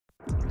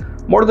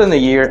More than a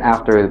year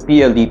after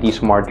PLDT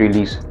Smart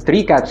released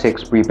 3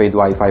 Cat6 prepaid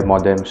Wi-Fi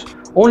modems,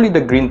 only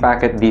the green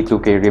packet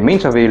D2K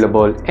remains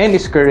available and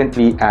is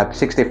currently at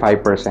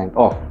 65%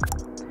 off.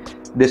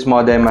 This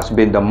modem has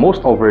been the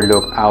most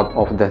overlooked out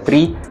of the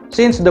three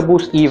since the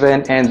Boost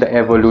Even and the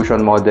Evolution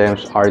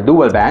modems are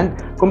dual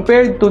band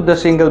compared to the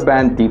single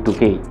band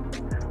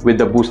D2K, with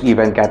the Boost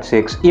Even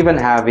Cat6 even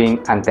having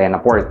antenna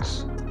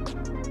ports.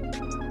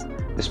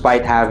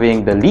 Despite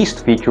having the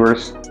least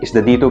features, is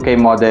the D2K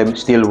modem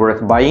still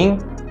worth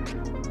buying?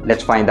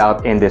 Let's find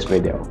out in this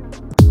video.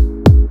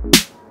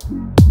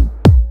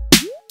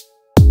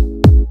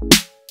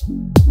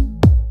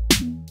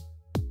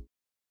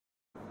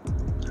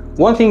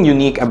 One thing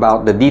unique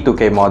about the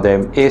D2K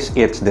modem is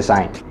its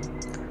design.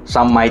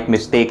 Some might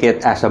mistake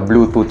it as a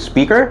Bluetooth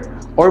speaker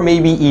or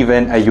maybe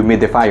even a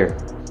humidifier.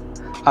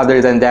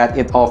 Other than that,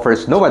 it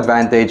offers no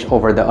advantage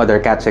over the other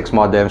Cat6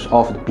 modems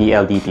of the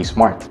PLDT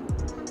Smart.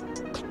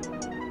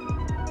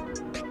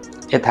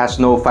 It has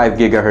no 5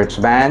 GHz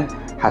band,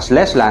 has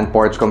less LAN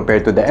ports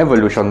compared to the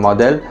Evolution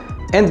model,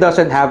 and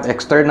doesn't have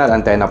external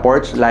antenna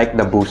ports like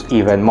the Boost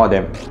Even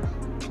modem.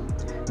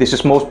 This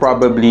is most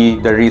probably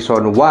the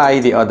reason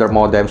why the other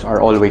modems are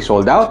always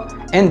sold out,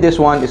 and this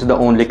one is the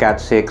only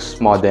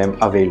Cat6 modem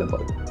available.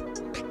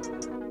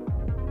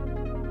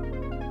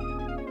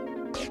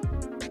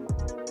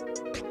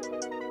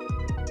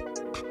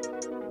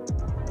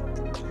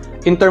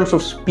 In terms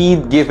of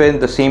speed, given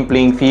the same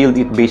playing field,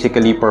 it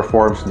basically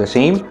performs the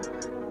same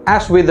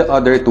as with the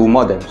other two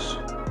modems.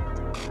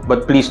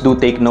 But please do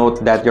take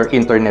note that your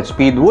internet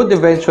speed would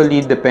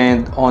eventually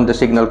depend on the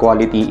signal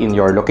quality in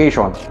your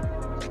location.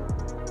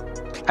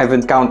 I've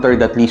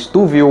encountered at least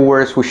 2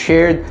 viewers who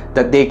shared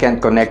that they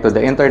can't connect to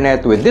the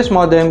internet with this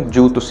modem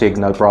due to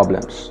signal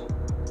problems.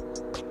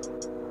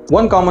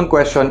 One common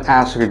question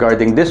asked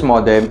regarding this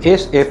modem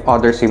is if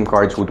other SIM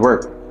cards would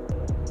work.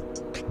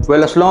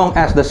 Well, as long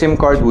as the SIM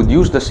card would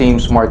use the same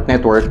smart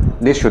network,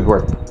 this should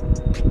work.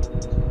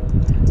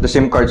 The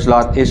SIM card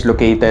slot is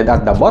located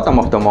at the bottom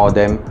of the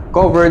modem,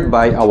 covered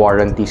by a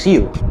warranty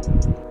seal.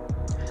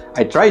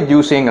 I tried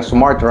using a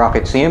Smart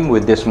Rocket SIM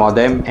with this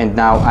modem and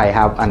now I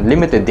have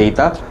unlimited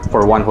data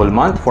for 1 whole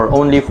month for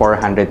only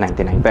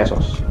 499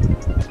 pesos.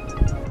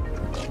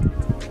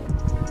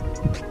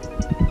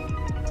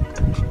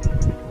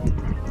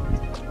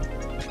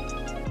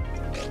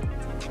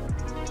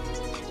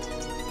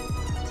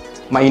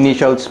 My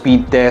initial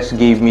speed test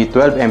gave me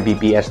 12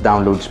 Mbps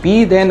download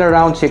speed and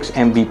around 6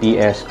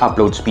 Mbps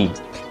upload speed.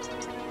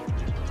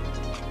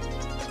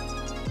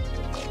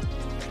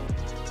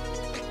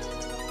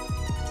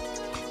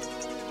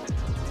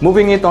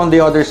 Moving it on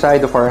the other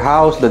side of our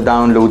house, the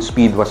download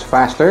speed was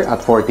faster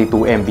at 42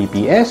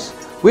 Mbps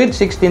with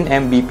 16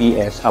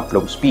 Mbps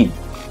upload speed.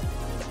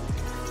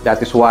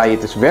 That is why it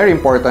is very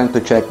important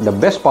to check the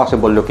best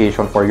possible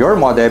location for your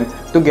modem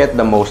to get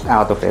the most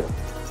out of it.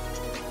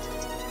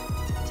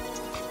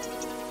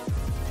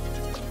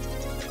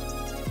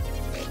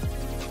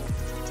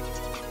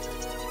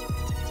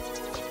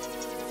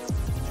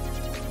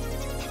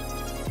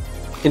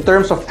 In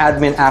terms of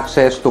admin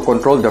access to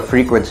control the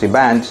frequency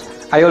bands,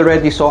 I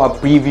already saw a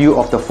preview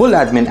of the full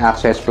admin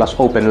access plus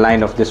open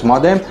line of this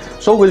modem,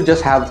 so we'll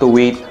just have to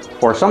wait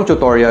for some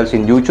tutorials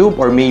in YouTube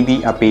or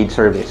maybe a paid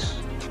service.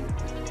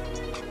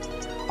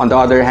 On the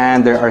other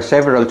hand, there are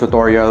several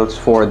tutorials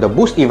for the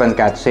Boost Even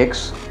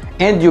Cat6,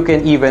 and you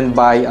can even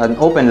buy an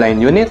open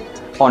line unit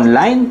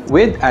online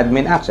with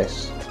admin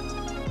access.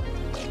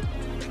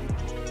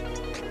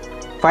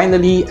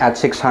 Finally, at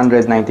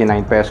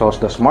 699 pesos,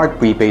 the Smart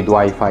Prepaid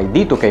Wi-Fi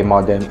D2K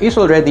modem is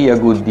already a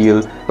good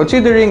deal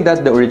considering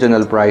that the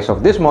original price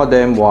of this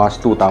modem was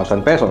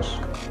 2,000 pesos.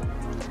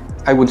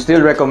 I would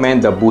still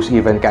recommend the Boost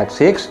Even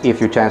Cat6 if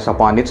you chance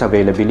upon its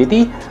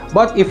availability,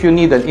 but if you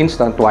need an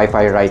instant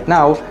Wi-Fi right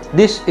now,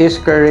 this is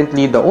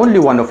currently the only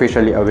one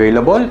officially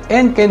available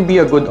and can be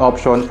a good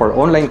option for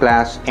online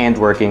class and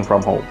working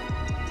from home.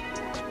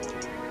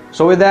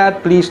 So with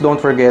that, please don't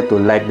forget to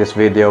like this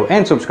video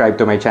and subscribe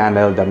to my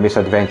channel, The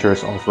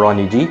Misadventures of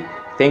Ronnie G.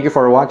 Thank you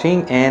for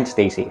watching and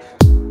stay safe.